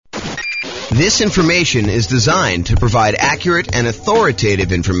This information is designed to provide accurate and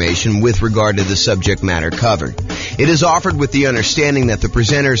authoritative information with regard to the subject matter covered. It is offered with the understanding that the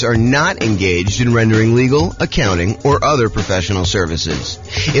presenters are not engaged in rendering legal, accounting, or other professional services.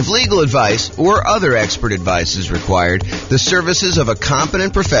 If legal advice or other expert advice is required, the services of a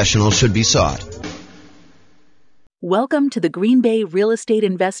competent professional should be sought. Welcome to the Green Bay Real Estate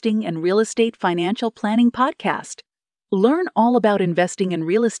Investing and Real Estate Financial Planning Podcast. Learn all about investing in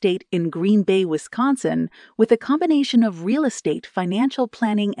real estate in Green Bay, Wisconsin, with a combination of real estate, financial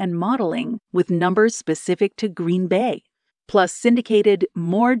planning, and modeling with numbers specific to Green Bay, plus syndicated,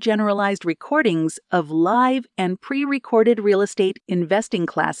 more generalized recordings of live and pre-recorded real estate investing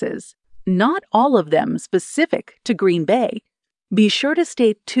classes, not all of them specific to Green Bay. Be sure to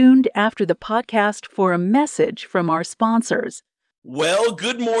stay tuned after the podcast for a message from our sponsors. Well,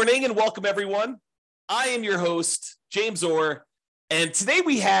 good morning and welcome, everyone. I am your host, James Orr, and today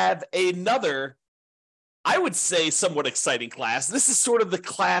we have another, I would say, somewhat exciting class. This is sort of the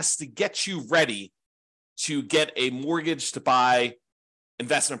class to get you ready to get a mortgage to buy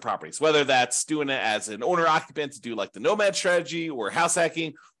investment properties, whether that's doing it as an owner-occupant to do like the nomad strategy or house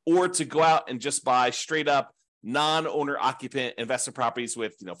hacking, or to go out and just buy straight up non-owner occupant investment properties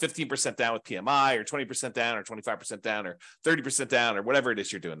with 15% down with PMI, or 20% down, or 25% down, or 30% down, or whatever it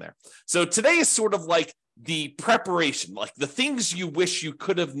is you're doing there. So today is sort of like the preparation, like the things you wish you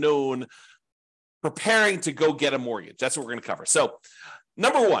could have known preparing to go get a mortgage. That's what we're going to cover. So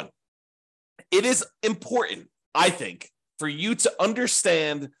number one, it is important, I think, for you to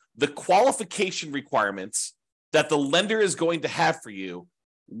understand the qualification requirements that the lender is going to have for you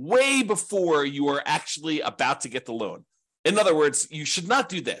way before you are actually about to get the loan. In other words, you should not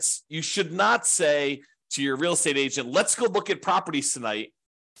do this. You should not say to your real estate agent, let's go look at properties tonight,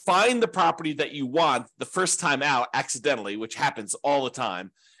 find the property that you want the first time out accidentally, which happens all the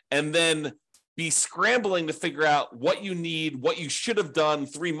time, and then be scrambling to figure out what you need, what you should have done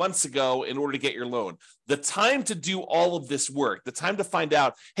 3 months ago in order to get your loan. The time to do all of this work, the time to find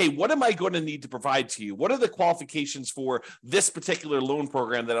out, hey, what am I going to need to provide to you? What are the qualifications for this particular loan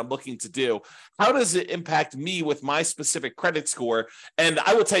program that I'm looking to do? How does it impact me with my specific credit score? And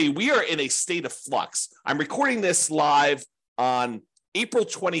I will tell you, we are in a state of flux. I'm recording this live on April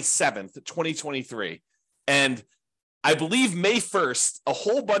 27th, 2023. And I believe May 1st, a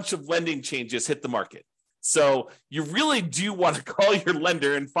whole bunch of lending changes hit the market. So you really do want to call your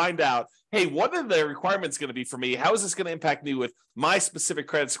lender and find out, hey, what are the requirements going to be for me? How is this going to impact me with my specific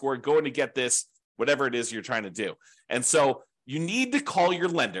credit score going to get this, whatever it is you're trying to do? And so you need to call your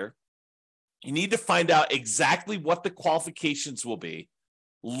lender. You need to find out exactly what the qualifications will be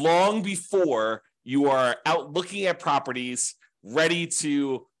long before you are out looking at properties ready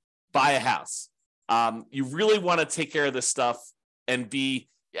to buy a house. You really want to take care of this stuff and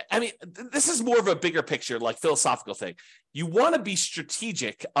this is more of a bigger picture, like philosophical thing. You want to be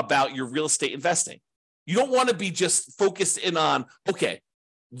strategic about your real estate investing. You don't want to be just focused in on, okay,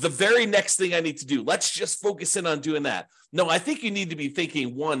 the very next thing I need to do, let's just focus in on doing that. No, I think you need to be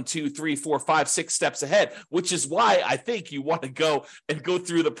thinking 1, 2, 3, 4, 5, 6 steps ahead, which is why I think you want to go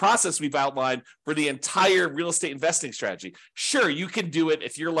through the process we've outlined for the entire real estate investing strategy. Sure, you can do it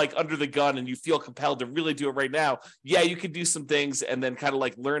if you're like under the gun and you feel compelled to really do it right now. Yeah, you can do some things and then kind of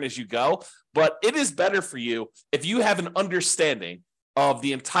like learn as you go. But it is better for you if you have an understanding of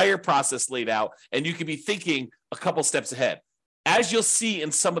the entire process laid out and you can be thinking a couple steps ahead. As you'll see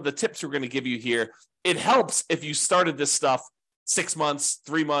in some of the tips we're going to give you here, it helps if you started this stuff 6 months,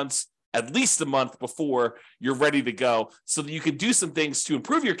 3 months, at least a month before you're ready to go, so that you can do some things to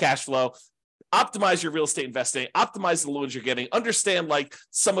improve your cash flow, optimize your real estate investing, optimize the loans you're getting, understand like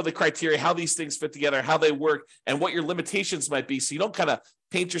some of the criteria, how these things fit together, how they work, and what your limitations might be, so you don't kind of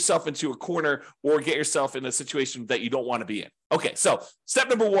paint yourself into a corner or get yourself in a situation that you don't want to be in. Okay, so step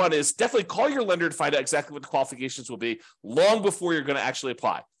number one is definitely call your lender to find out exactly what the qualifications will be long before you're going to actually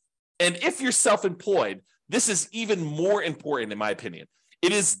apply. And if you're self-employed, this is even more important, in my opinion.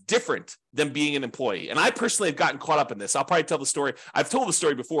 It is different than being an employee. And I personally have gotten caught up in this. I'll probably tell the story. I've told the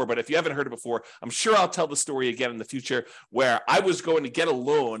story before, but if you haven't heard it before, I'm sure I'll tell the story again in the future, where I was going to get a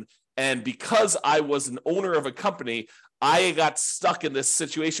loan. And because I was an owner of a company, I got stuck in this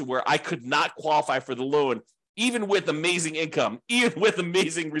situation where I could not qualify for the loan, even with amazing income, even with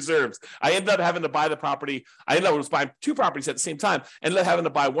amazing reserves. I ended up having to buy the property. I ended up buying 2 properties at the same time. I ended up having to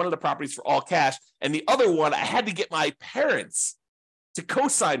buy one of the properties for all cash. And the other one, I had to get my parents to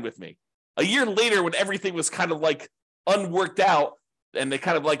co-sign with me. A year later, when everything was kind of like unworked out and they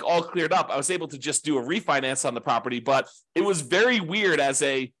kind of like all cleared up, I was able to just do a refinance on the property. But it was very weird as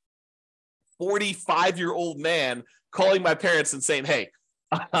a 45-year-old man calling my parents and saying, hey,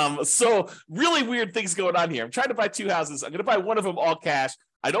 So really weird things going on here. I'm trying to buy 2 houses. I'm going to buy one of them all cash.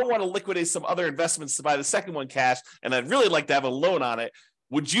 I don't want to liquidate some other investments to buy the second one cash, and I'd really like to have a loan on it.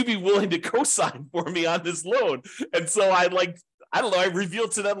 Would you be willing to co-sign for me on this loan? And so I don't know, I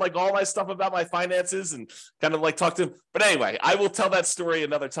revealed to them like all my stuff about my finances and kind of like talk to them. But anyway, I will tell that story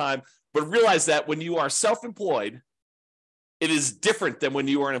another time. But realize that when you are self-employed, it is different than when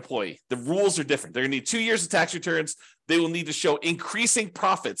you are an employee. The rules are different. They're going to need 2 years of tax returns. They will need to show increasing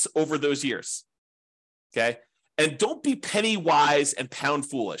profits over those years. Okay. And don't be penny wise and pound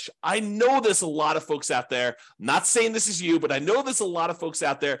foolish. I know there's a lot of folks out there, I'm not saying this is you, but I know there's a lot of folks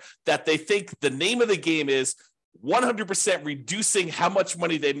out there that they think the name of the game is 100% reducing how much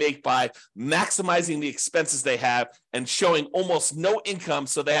money they make by maximizing the expenses they have and showing almost no income,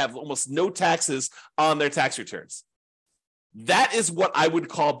 so they have almost no taxes on their tax returns. That is what I would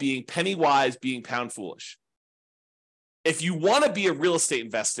call being penny wise, being pound foolish. If you want to be a real estate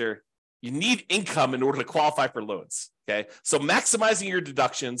investor, you need income in order to qualify for loans, okay? So maximizing your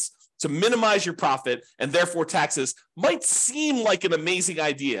deductions to minimize your profit and therefore taxes might seem like an amazing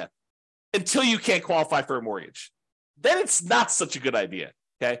idea until you can't qualify for a mortgage. Then it's not such a good idea,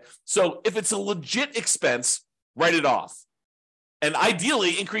 okay? So if it's a legit expense, write it off. And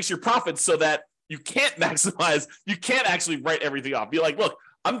ideally, increase your profits so that you can't maximize, you can't actually write everything off. Be like, look,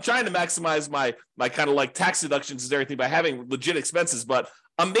 I'm trying to maximize my kind of like tax deductions and everything by having legit expenses, but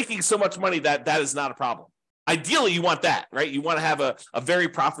I'm making so much money that is not a problem. Ideally, you want that, right? You want to have a very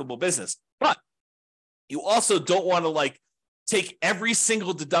profitable business, but you also don't want to like take every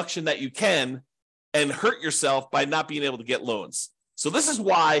single deduction that you can and hurt yourself by not being able to get loans. So this is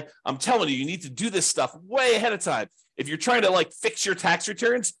why I'm telling you, you need to do this stuff way ahead of time. If you're trying to like fix your tax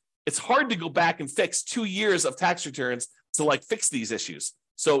returns, it's hard to go back and fix 2 years of tax returns to like fix these issues.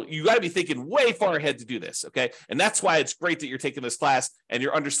 So you got to be thinking way far ahead to do this, okay? And that's why it's great that you're taking this class and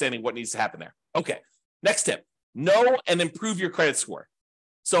you're understanding what needs to happen there. Okay, next tip, know and improve your credit score.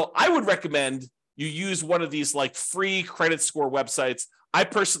 So I would recommend you use one of these like free credit score websites. I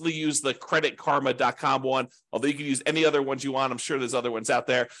personally use the creditkarma.com one, although you can use any other ones you want. I'm sure there's other ones out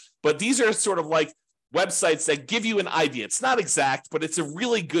there. But these are sort of like websites that give you an idea. It's not exact, but it's a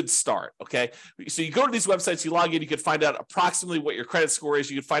really good start, okay? So you go to these websites, you log in, you can find out approximately what your credit score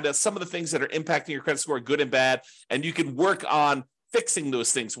is. You can find out some of the things that are impacting your credit score, good and bad, and you can work on fixing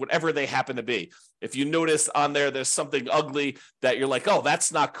those things, whatever they happen to be. If you notice on there's something ugly that you're like, oh,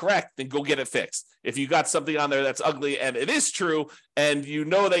 that's not correct, then go get it fixed. If you got something on there that's ugly and it is true, and you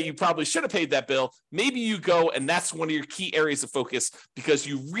know that you probably should have paid that bill, maybe you go and that's one of your key areas of focus because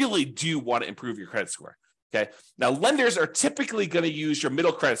you really do want to improve your credit score. Okay. Now, lenders are typically going to use your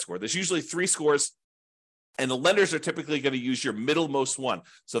middle credit score. There's usually 3 scores. And the lenders are typically going to use your middlemost one.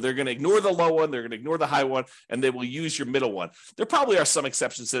 So they're going to ignore the low one, they're going to ignore the high one, and they will use your middle one. There probably are some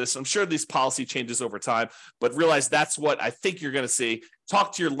exceptions to this. I'm sure these policy changes over time, but realize that's what I think you're going to see.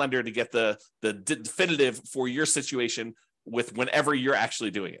 Talk to your lender to get the definitive for your situation with whenever you're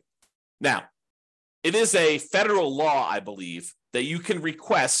actually doing it. Now, it is a federal law, I believe, that you can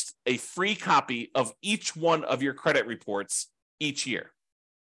request a free copy of each one of your credit reports each year.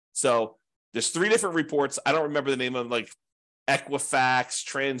 So there's 3 different reports. I don't remember the name of them, like Equifax,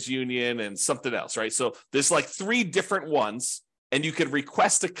 TransUnion, and something else, right? So there's like 3 different ones, and you can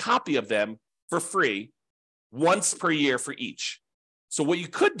request a copy of them for free once per year for each. So what you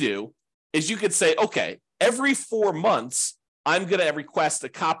could do is you could say, okay, every 4 months, I'm going to request a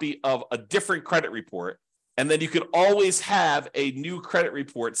copy of a different credit report, and then you could always have a new credit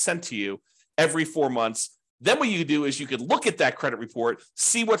report sent to you every 4 months. Then what you do is you could look at that credit report,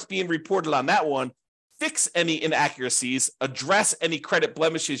 see what's being reported on that one, fix any inaccuracies, address any credit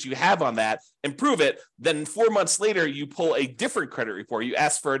blemishes you have on that, improve it. Then 4 months later, you pull a different credit report. You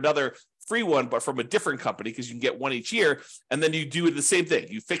ask for another free one, but from a different company because you can get one each year. And then you do the same thing.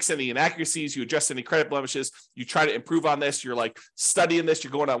 You fix any inaccuracies, you address any credit blemishes, you try to improve on this. You're like studying this, you're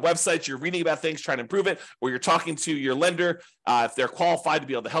going on websites, you're reading about things, trying to improve it, or you're talking to your lender if they're qualified to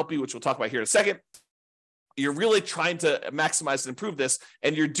be able to help you, which we'll talk about here in a second. You're really trying to maximize and improve this,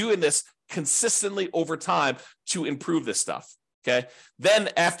 and you're doing this consistently over time to improve this stuff, okay? Then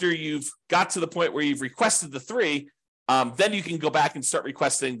after you've got to the point where you've requested the 3, then you can go back and start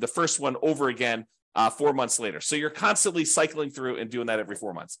requesting the first one over again 4 months later. So you're constantly cycling through and doing that every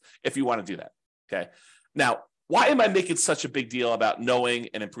 4 months if you want to do that, okay? Now, why am I making such a big deal about knowing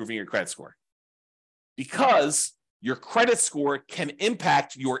and improving your credit score? Because your credit score can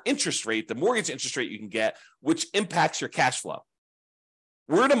impact your interest rate, the mortgage interest rate you can get, which impacts your cash flow.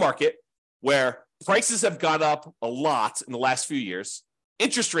 We're in a market where prices have gone up a lot in the last few years.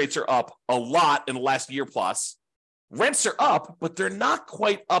 Interest rates are up a lot in the last year plus. Rents are up, but they're not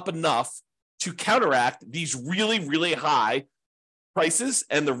quite up enough to counteract these really, really high prices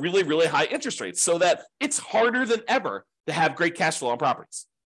and the really, really high interest rates, so that it's harder than ever to have great cash flow on properties.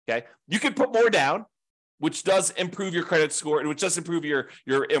 Okay. You can put more down, which does improve your credit score, and which does improve your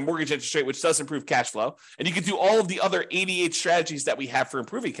mortgage interest rate, which does improve cash flow. And you can do all of the other 88 strategies that we have for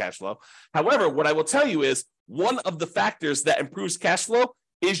improving cash flow. However, what I will tell you is one of the factors that improves cash flow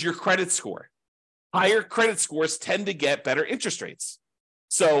is your credit score. Higher credit scores tend to get better interest rates.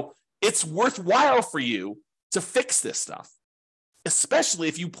 So it's worthwhile for you to fix this stuff, especially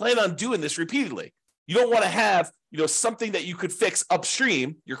if you plan on doing this repeatedly. You don't want to have, something that you could fix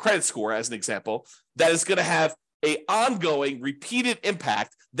upstream, your credit score, as an example, that is going to have an ongoing, repeated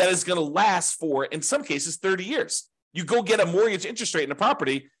impact that is going to last for, in some cases, 30 years. You go get a mortgage interest rate in a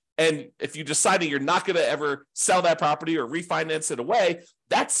property, and if you decide that you're not going to ever sell that property or refinance it away,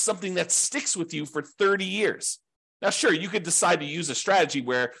 that's something that sticks with you for 30 years. Now, sure, you could decide to use a strategy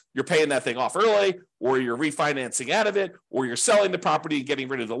where you're paying that thing off early, or you're refinancing out of it, or you're selling the property and getting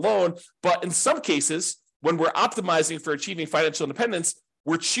rid of the loan. But in some cases, when we're optimizing for achieving financial independence,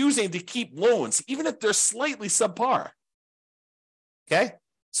 we're choosing to keep loans, even if they're slightly subpar. Okay?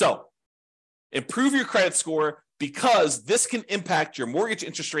 So improve your credit score, because this can impact your mortgage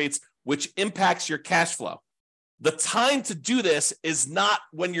interest rates, which impacts your cash flow. The time to do this is not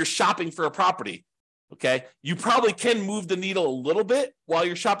when you're shopping for a property. Okay, you probably can move the needle a little bit while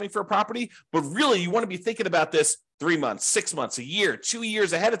you're shopping for a property, but really you want to be thinking about this 3 months, 6 months, a year, 2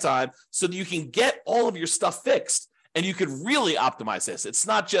 years ahead of time, so that you can get all of your stuff fixed and you can really optimize this. It's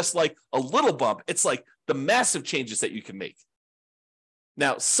not just like a little bump, it's like the massive changes that you can make.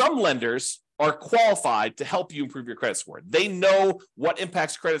 Now, some lenders are qualified to help you improve your credit score. They know what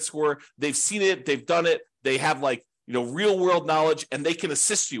impacts credit score. They've seen it, they've done it. They have real world knowledge, and they can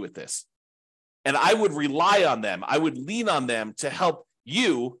assist you with this. And I would rely on them. I would lean on them to help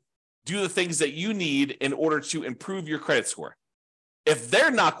you do the things that you need in order to improve your credit score. If they're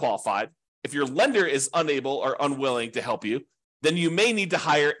not qualified, if your lender is unable or unwilling to help you, then you may need to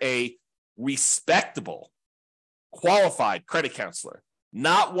hire a respectable, qualified credit counselor,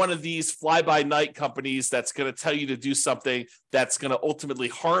 not one of these fly-by-night companies that's going to tell you to do something that's going to ultimately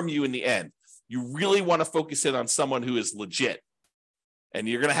harm you in the end. You really want to focus in on someone who is legit. And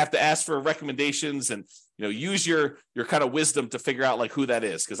you're going to have to ask for recommendations and use your kind of wisdom to figure out who that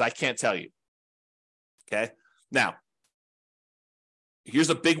is, because I can't tell you. Okay. Now, here's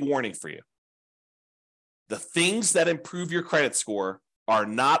a big warning for you. The things that improve your credit score are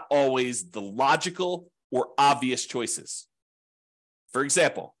not always the logical or obvious choices. For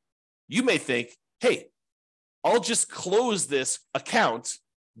example, you may think, hey, I'll just close this account.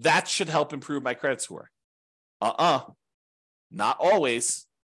 That should help improve my credit score. Not always.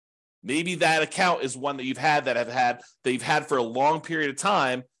 Maybe that account is one that you've had for a long period of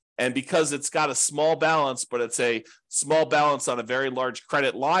time, and because it's got a small balance, but it's a small balance on a very large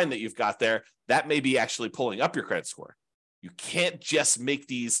credit line that you've got there, that may be actually pulling up your credit score. You can't just make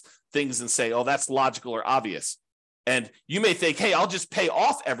these things and say, oh, that's logical or obvious. And you may think, hey, I'll just pay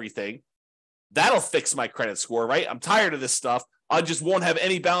off everything. That'll fix my credit score, right? I'm tired of this stuff. I just won't have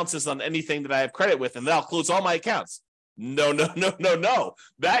any balances on anything that I have credit with, and then I'll close all my accounts. No.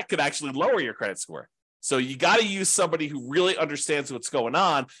 That could actually lower your credit score. So you got to use somebody who really understands what's going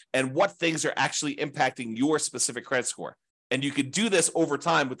on and what things are actually impacting your specific credit score. And you can do this over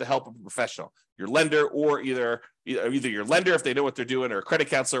time with the help of a professional, your lender, or either your lender if they know what they're doing, or a credit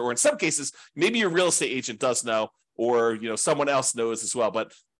counselor, or in some cases, maybe your real estate agent does know, or someone else knows as well.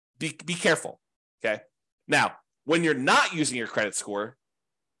 But be careful. Okay. Now, when you're not using your credit score,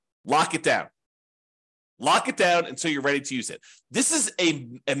 lock it down. Lock it down until you're ready to use it. This is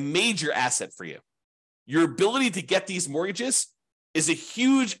a major asset for you. Your ability to get these mortgages is a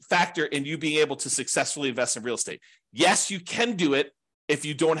huge factor in you being able to successfully invest in real estate. Yes, you can do it if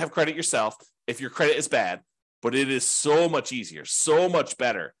you don't have credit yourself, if your credit is bad, but it is so much easier, so much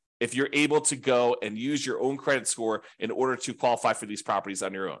better if you're able to go and use your own credit score in order to qualify for these properties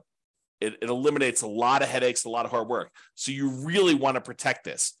on your own. It eliminates a lot of headaches, a lot of hard work. So you really want to protect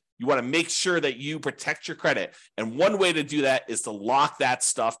this. You want to make sure that you protect your credit. And one way to do that is to lock that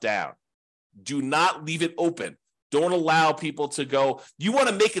stuff down. Do not leave it open. Don't allow people to go. You want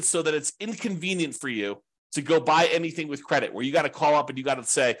to make it so that it's inconvenient for you to go buy anything with credit, where you got to call up and you got to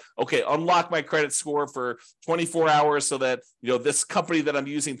say, okay, unlock my credit score for 24 hours so that, this company that I'm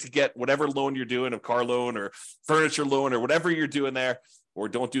using to get whatever loan you're doing, a car loan or furniture loan or whatever you're doing there, or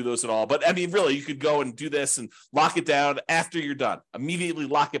don't do those at all. But I mean, really, you could go and do this and lock it down after you're done. Immediately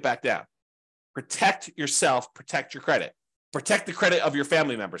lock it back down. Protect yourself, protect your credit, protect the credit of your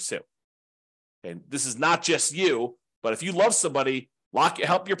family members too. And this is not just you, But if you love somebody,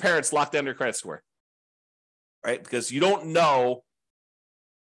 help your parents lock down their credit score, right? Because you don't know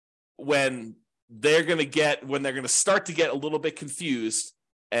when they're going to start to get a little bit confused,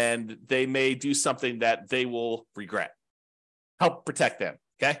 and they may do something that they will regret. Help protect them,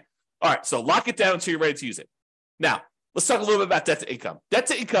 okay? All right, so lock it down until you're ready to use it. Now, let's talk a little bit about debt to income. Debt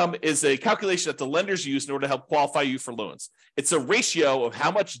to income is a calculation that the lenders use in order to help qualify you for loans. It's a ratio of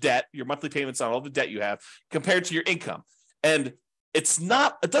how much debt, your monthly payments on all the debt you have, compared to your income. And it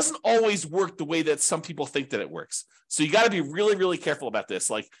doesn't always work the way that some people think that it works. So you got to be really, really careful about this.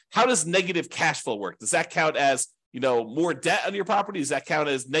 Like, how does negative cash flow work? Does that count as, more debt on your property? Does that count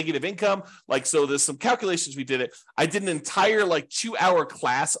as negative income? So there's some calculations we did it. I did an entire 2-hour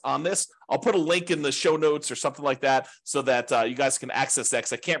class on this. I'll put a link in the show notes or something like that so that you guys can access that,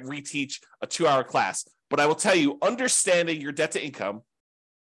 because I can't reteach a 2-hour class. But I will tell you, understanding your debt to income,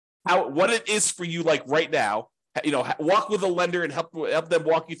 what it is for you right now, walk with a lender and help them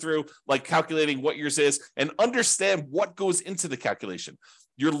walk you through calculating what yours is, and understand what goes into the calculation.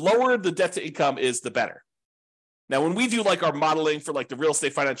 Your lower the debt to income is, the better. Now, when we do our modeling for the real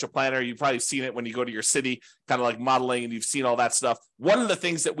estate financial planner, you've probably seen it when you go to your city, kind of modeling, and you've seen all that stuff. One of the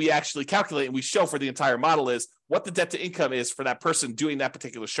things that we actually calculate and we show for the entire model is what the debt to income is for that person doing that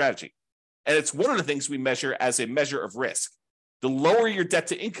particular strategy. And it's one of the things we measure as a measure of risk. The lower your debt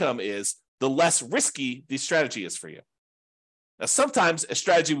to income is, the less risky the strategy is for you. Now, sometimes a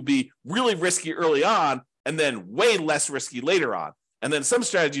strategy would be really risky early on and then way less risky later on. And then some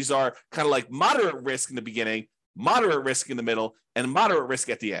strategies are kind of moderate risk in the beginning, moderate risk in the middle, and moderate risk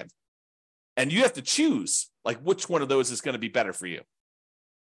at the end. And you have to choose which one of those is going to be better for you.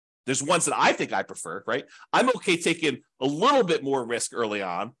 There's ones that I think I prefer, right? I'm okay taking a little bit more risk early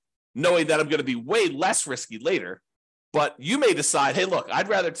on, knowing that I'm going to be way less risky later. But you may decide, hey, look, I'd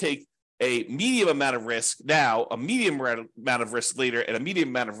rather take a medium amount of risk now, a medium amount of risk later, and a medium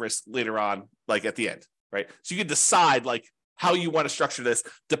amount of risk later on, at the end, right? So you can decide how you want to structure this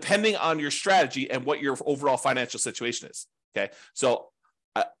depending on your strategy and what your overall financial situation is, okay? So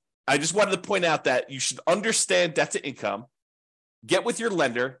I just wanted to point out that you should understand debt to income, get with your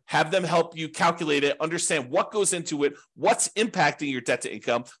lender, have them help you calculate it, understand what goes into it, what's impacting your debt to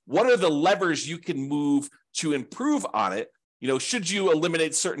income, what are the levers you can move to improve on it. Should you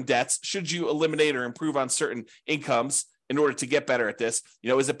eliminate certain debts? Should you eliminate or improve on certain incomes in order to get better at this?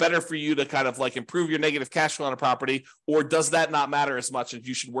 Is it better for you to kind of improve your negative cash flow on a property, or does that not matter as much and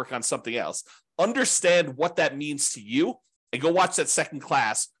you should work on something else? Understand what that means to you, and go watch that second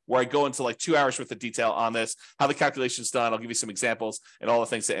class where I go into 2 hours worth of detail on this, how the calculation is done. I'll give you some examples and all the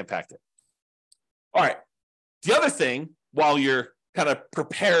things that impact it. All right. The other thing, while you're kind of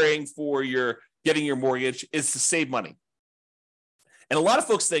preparing for getting your mortgage, is to save money. And a lot of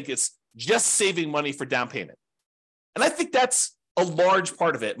folks think it's just saving money for down payment. And I think that's a large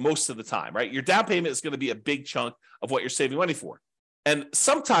part of it most of the time, right? Your down payment is going to be a big chunk of what you're saving money for. And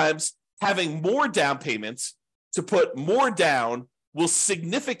sometimes having more down payments to put more down will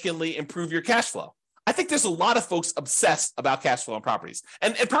significantly improve your cash flow. I think there's a lot of folks obsessed about cash flow on properties,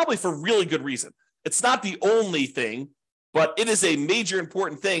 and probably for really good reason. It's not the only thing, but it is a major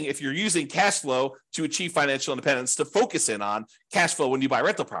important thing if you're using cash flow to achieve financial independence, to focus in on cash flow when you buy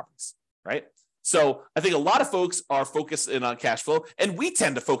rental properties, right? So I think a lot of folks are focused in on cash flow, and we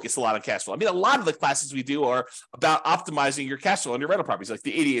tend to focus a lot on cash flow. I mean, a lot of the classes we do are about optimizing your cash flow on your rental properties, like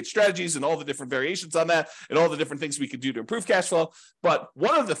the 88 strategies and all the different variations on that and all the different things we could do to improve cash flow. But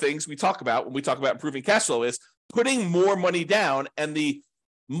one of the things we talk about when we talk about improving cash flow is putting more money down and the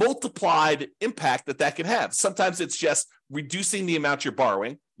multiplied impact that can have. Sometimes it's just reducing the amount you're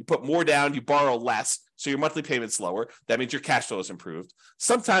borrowing. You put more down, you borrow less, so your monthly payment's lower. That means your cash flow is improved.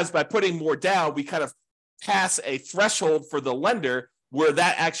 Sometimes by putting more down, we kind of pass a threshold for the lender where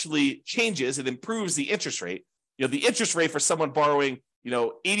that actually changes. It improves the interest rate. The interest rate for someone borrowing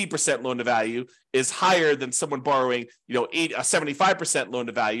 80% loan to value is higher than someone borrowing, a 75% loan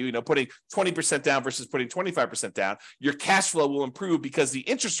to value, putting 20% down versus putting 25% down. Your cash flow will improve because the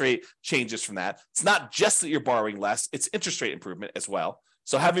interest rate changes from that. It's not just that you're borrowing less, it's interest rate improvement as well.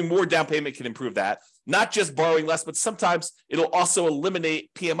 So having more down payment can improve that. Not just borrowing less, but sometimes it'll also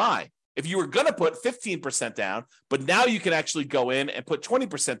eliminate PMI. If you were going to put 15% down, but now you can actually go in and put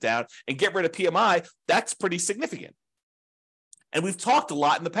 20% down and get rid of PMI, that's pretty significant. And we've talked a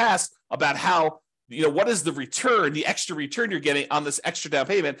lot in the past about how, what is the return, the extra return you're getting on this extra down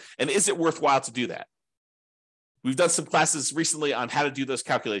payment, and is it worthwhile to do that? We've done some classes recently on how to do those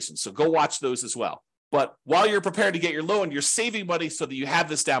calculations, so go watch those as well. But while you're prepared to get your loan, you're saving money so that you have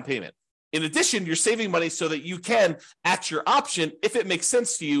this down payment. In addition, you're saving money so that you can, at your option, if it makes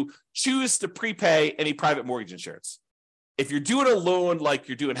sense to you, choose to prepay any private mortgage insurance. if you're doing a loan like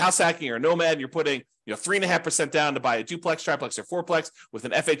you're doing house hacking or a nomad, and you're putting 3.5% down to buy a duplex, triplex, or fourplex with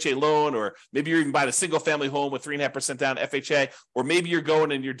an FHA loan, or maybe you're even buying a single family home with 3.5% down FHA, or maybe you're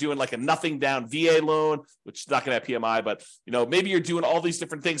going and you're doing like a nothing down VA loan, which is not going to have PMI, but maybe you're doing all these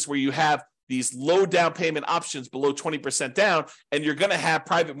different things where you have these low down payment options below 20% down, and you're going to have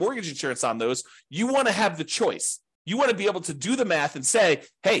private mortgage insurance on those. You want to have the choice. You want to be able to do the math and say,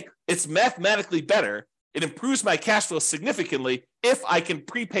 hey, it's mathematically better. It improves my cash flow significantly if I can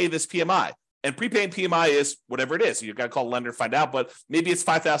prepay this PMI. And prepaying PMI is whatever it is. You've got to call a lender and find out, but maybe it's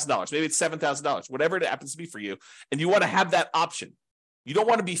 $5,000, maybe it's $7,000, whatever it happens to be for you. And you want to have that option. You don't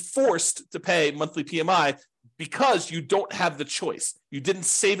want to be forced to pay monthly PMI because you don't have the choice. You didn't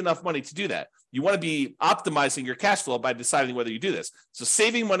save enough money to do that. You want to be optimizing your cash flow by deciding whether you do this. So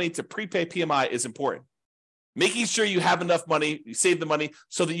saving money to prepay PMI is important. Making sure you have enough money, you save the money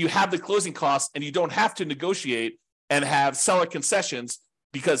so that you have the closing costs and you don't have to negotiate and have seller concessions,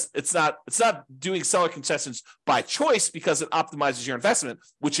 because it's not doing seller concessions by choice because it optimizes your investment,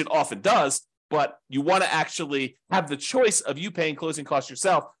 which it often does, but you want to actually have the choice of you paying closing costs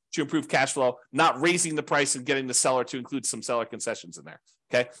yourself to improve cash flow, not raising the price and getting the seller to include some seller concessions in there.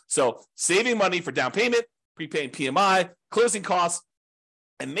 Okay, so saving money for down payment, prepaying PMI, closing costs,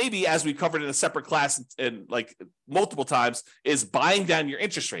 and maybe, as we covered in a separate class and like multiple times, is buying down your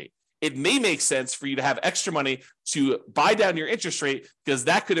interest rate. It may make sense for you to have extra money to buy down your interest rate because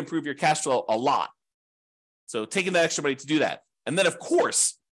that could improve your cash flow a lot. So taking that extra money to do that. And then, of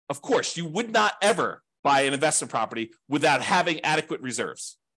course, you would not ever buy an investment property without having adequate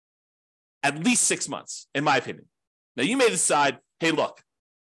reserves. At least 6 months, in my opinion. Now, you may decide, hey, look,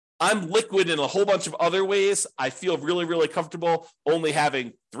 I'm liquid in a whole bunch of other ways. I feel really, really comfortable only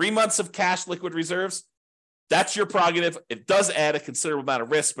having 3 months of cash liquid reserves. That's your prerogative. It does add a considerable amount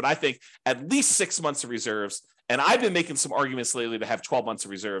of risk, but I think at least 6 months of reserves. And I've been making some arguments lately to have 12 months of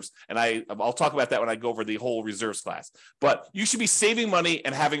reserves. And I'll talk about that when I go over the whole reserves class. But you should be saving money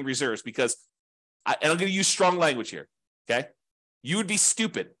and having reserves because, and I'm going to use strong language here, okay? You would be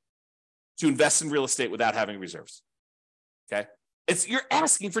stupid to invest in real estate without having reserves, okay? You're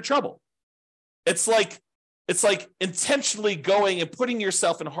asking for trouble. It's like intentionally going and putting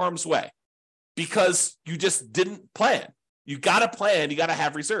yourself in harm's way because you just didn't plan. You got to plan. You got to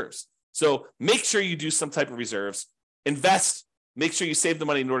have reserves. So make sure you do some type of reserves. Invest. Make sure you save the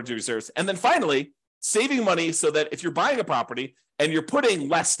money in order to do reserves. And then finally, saving money so that if you're buying a property and you're putting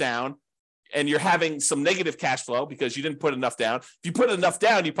less down and you're having some negative cash flow because you didn't put enough down. If you put enough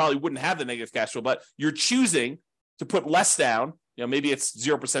down, you probably wouldn't have the negative cash flow, but you're choosing to put less down. Maybe it's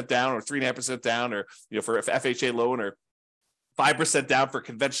 0% down or 3.5% down, or for FHA loan, or 5% down for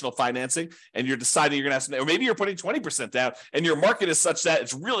conventional financing, and you're deciding you're going to have some, or maybe you're putting 20% down, and your market is such that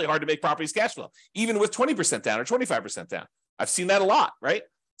it's really hard to make properties cash flow, even with 20% down or 25% down. I've seen that a lot, right?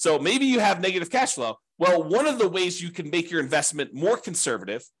 So maybe you have negative cash flow. Well, one of the ways you can make your investment more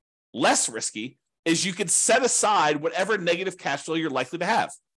conservative, less risky, is you can set aside whatever negative cash flow you're likely to have,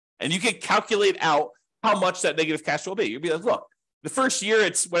 and you can calculate out how much that negative cash flow will be. You'll be like, look, the first year,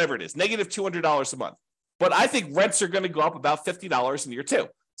 it's whatever it is, negative $200 a month. But I think rents are going to go up about $50 in year two.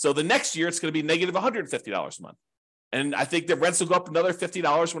 So the next year, it's going to be negative $150 a month. And I think that rents will go up another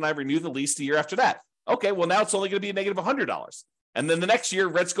 $50 when I renew the lease the year after that. Okay, well, now it's only going to be a negative $100. And then the next year,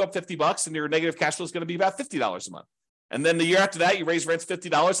 rents go up $50 and your negative cash flow is going to be about $50 a month. And then the year after that, you raise rents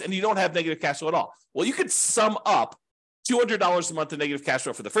 $50 and you don't have negative cash flow at all. Well, you could sum up $200 a month in negative cash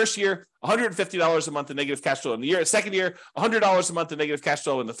flow for the first year, $150 a month in negative cash flow in the second year, $100 a month in negative cash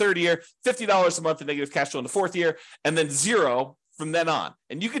flow in the third year, $50 a month in negative cash flow in the fourth year, and then zero from then on.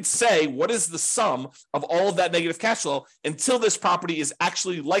 And you could say, what is the sum of all of that negative cash flow until this property is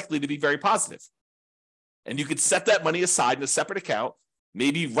actually likely to be very positive? And you could set that money aside in a separate account,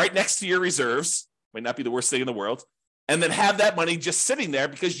 maybe right next to your reserves, might not be the worst thing in the world, and then have that money just sitting there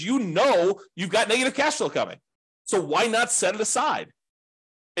because you know you've got negative cash flow coming. So why not set it aside?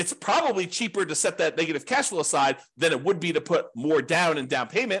 It's probably cheaper to set that negative cash flow aside than it would be to put more down in down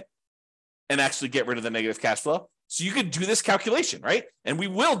payment and actually get rid of the negative cash flow. So you could do this calculation, right? And we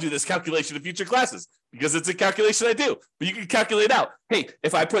will do this calculation in future classes because it's a calculation I do. But you can calculate out, hey,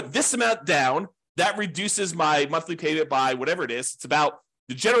 if I put this amount down, that reduces my monthly payment by whatever it is. It's about,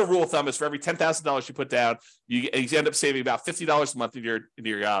 the general rule of thumb is for every $10,000 you put down, you end up saving about $50 a month in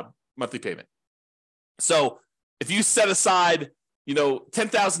your monthly payment. So if you set aside,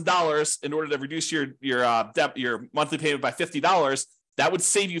 $10,000 in order to reduce your monthly payment by $50, that would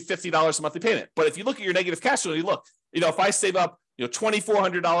save you $50 a monthly payment. But if you look at your negative cash flow, if I save up,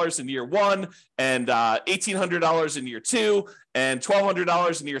 $2,400 in year one, and $1,800 in year two, and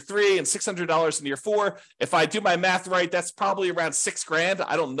 $1,200 in year three, and $600 in year four. If I do my math right, that's probably around $6,000.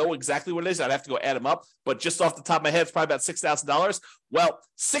 I don't know exactly what it is. I'd have to go add them up, but just off the top of my head, it's probably about $6,000. Well,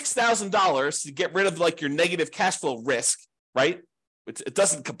 $6,000 to get rid of like your negative cash flow risk, right? It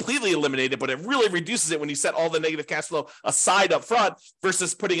doesn't completely eliminate it, but it really reduces it when you set all the negative cash flow aside up front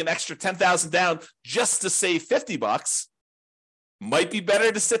versus putting an extra $10,000 down just to save $50. Might be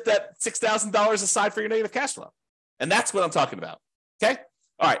better to set that $6,000 aside for your negative cash flow. And that's what I'm talking about. Okay.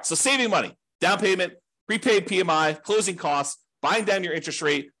 All right. So saving money, down payment, prepaid PMI, closing costs, buying down your interest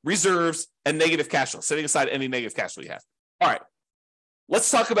rate, reserves, and negative cash flow, setting aside any negative cash flow you have. All right. Let's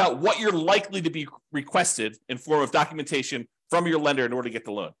talk about what you're likely to be requested in form of documentation from your lender in order to get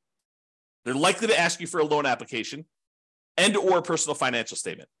the loan. They're likely to ask you for a loan application and or a personal financial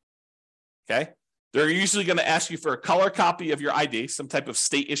statement. Okay. They're usually going to ask you for a color copy of your ID, some type of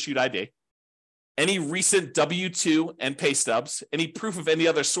state-issued ID, any recent W-2 and pay stubs, any proof of any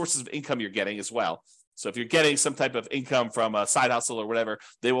other sources of income you're getting as well. So if you're getting some type of income from a side hustle or whatever,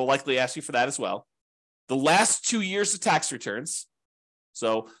 they will likely ask you for that as well. The last 2 years of tax returns.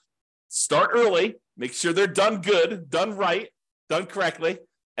 So start early, make sure they're done good, done right, done correctly,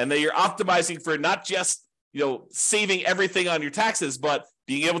 and that you're optimizing for not just saving everything on your taxes, but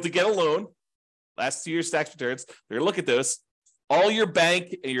being able to get a loan. Last 2 years tax returns, they're going to look at those. All your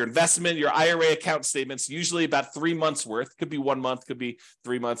bank and your investment, your IRA account statements, usually about 3 months worth. Could be 1 month, could be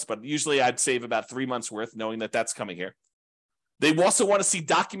 3 months, but usually I'd save about 3 months worth knowing that that's coming here. They also want to see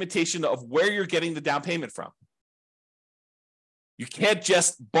documentation of where you're getting the down payment from. You can't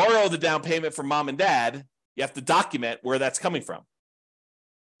just borrow the down payment from mom and dad. You have to document where that's coming from.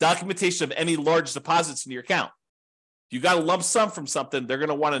 Documentation of any large deposits in your account. If you got a lump sum from something, they're going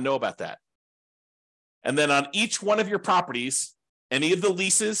to want to know about that. And then on each one of your properties, any of the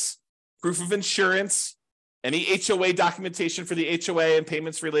leases, proof of insurance, any HOA documentation for the HOA and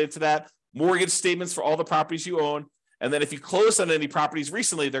payments related to that, mortgage statements for all the properties you own. And then if you closed on any properties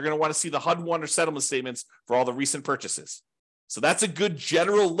recently, they're going to want to see the HUD-1 or settlement statements for all the recent purchases. So that's a good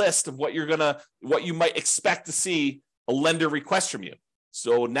general list of what you might expect to see a lender request from you.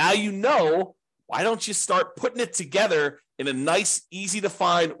 So now why don't you start putting it together in a nice, easy to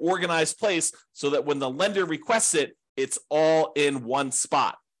find, organized place so that when the lender requests it, it's all in one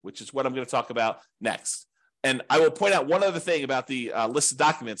spot, which is what I'm going to talk about next. And I will point out one other thing about the list of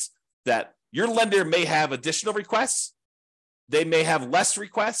documents, that your lender may have additional requests. They may have less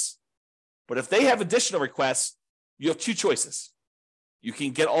requests. But if they have additional requests, you have two choices. You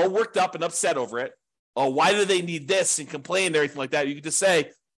can get all worked up and upset over it. Oh, why do they need this, and complain and everything like that? You can just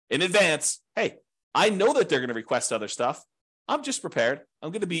say in advance, hey, I know that they're going to request other stuff. I'm just prepared.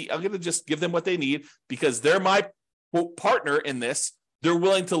 I'm going to just give them what they need because they're my quote partner in this. They're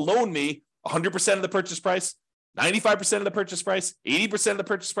willing to loan me 100% of the purchase price, 95% of the purchase price, 80% of the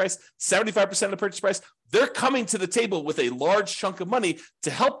purchase price, 75% of the purchase price. They're coming to the table with a large chunk of money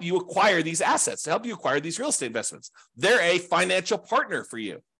to help you acquire these assets, to help you acquire these real estate investments. They're a financial partner for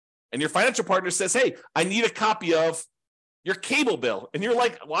you. And your financial partner says, hey, I need a copy of your cable bill. And you're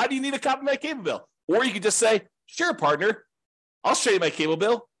like, why do you need a copy of my cable bill? Or you could just say, sure, partner, I'll show you my cable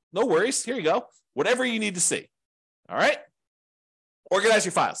bill. No worries. Here you go. Whatever you need to see. All right. Organize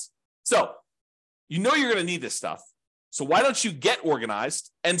your files. So you're going to need this stuff. So why don't you get organized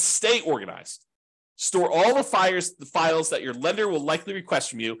and stay organized? Store all the files that your lender will likely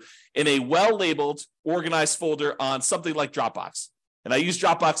request from you in a well-labeled, organized folder on something like Dropbox. And I use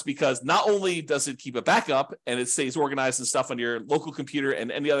Dropbox because not only does it keep a backup and it stays organized and stuff on your local computer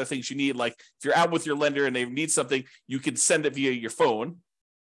and any other things you need, like if you're out with your lender and they need something, you can send it via your phone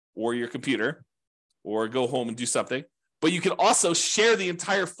or your computer or go home and do something. But you can also share the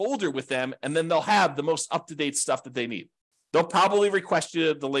entire folder with them, and then they'll have the most up-to-date stuff that they need. They'll probably request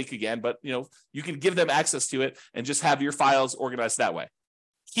you the link again, but you can give them access to it and just have your files organized that way.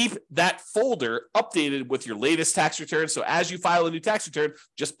 Keep that folder updated with your latest tax return. So as you file a new tax return,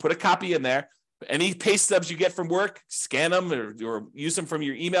 just put a copy in there. Any pay stubs you get from work, scan them or use them from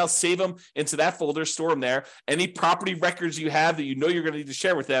your email, save them into that folder, store them there. Any property records you have that you're going to need to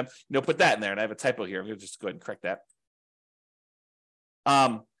share with them, put that in there. And I have a typo here. I'm going to just go ahead and correct that.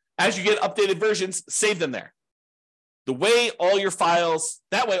 As you get updated versions, save them there. That way all your files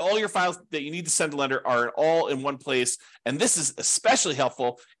that you need to send to lender are all in one place. And this is especially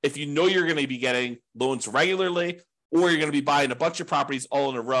helpful if you're going to be getting loans regularly, or you're going to be buying a bunch of properties all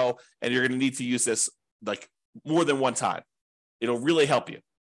in a row, and you're going to need to use this like more than one time. It'll really help you.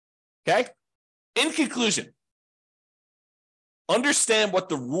 Okay? In conclusion, understand what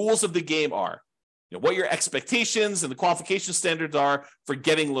the rules of the game are. what your expectations and the qualification standards are for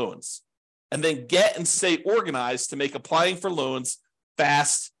getting loans. And then get and stay organized to make applying for loans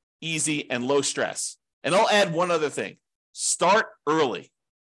fast, easy, and low stress. And I'll add one other thing. Start early.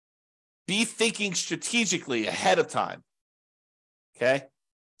 Be thinking strategically ahead of time. Okay?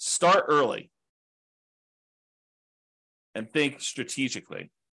 Start early. And think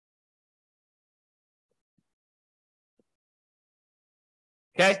strategically.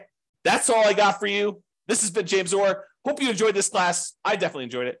 Okay? That's all I got for you. This has been James Orr. Hope you enjoyed this class. I definitely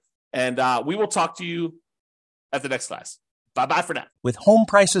enjoyed it. And we will talk to you at the next class. Bye-bye for now. With home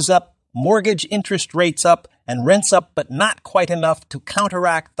prices up, mortgage interest rates up, and rents up but not quite enough to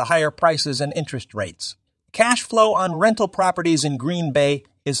counteract the higher prices and interest rates, cash flow on rental properties in Green Bay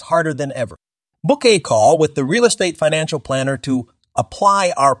is harder than ever. Book a call with the Real Estate Financial Planner to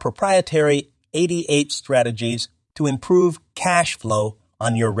apply our proprietary 88 strategies to improve cash flow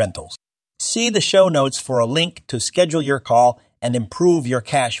on your rentals. See the show notes for a link to schedule your call and improve your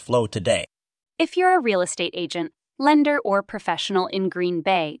cash flow today. If you're a real estate agent, lender, or professional in Green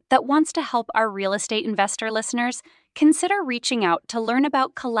Bay that wants to help our real estate investor listeners, consider reaching out to learn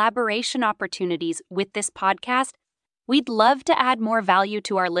about collaboration opportunities with this podcast. We'd love to add more value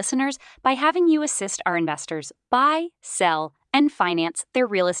to our listeners by having you assist our investors buy, sell, and finance their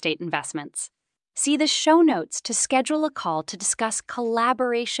real estate investments. See the show notes to schedule a call to discuss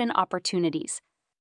collaboration opportunities.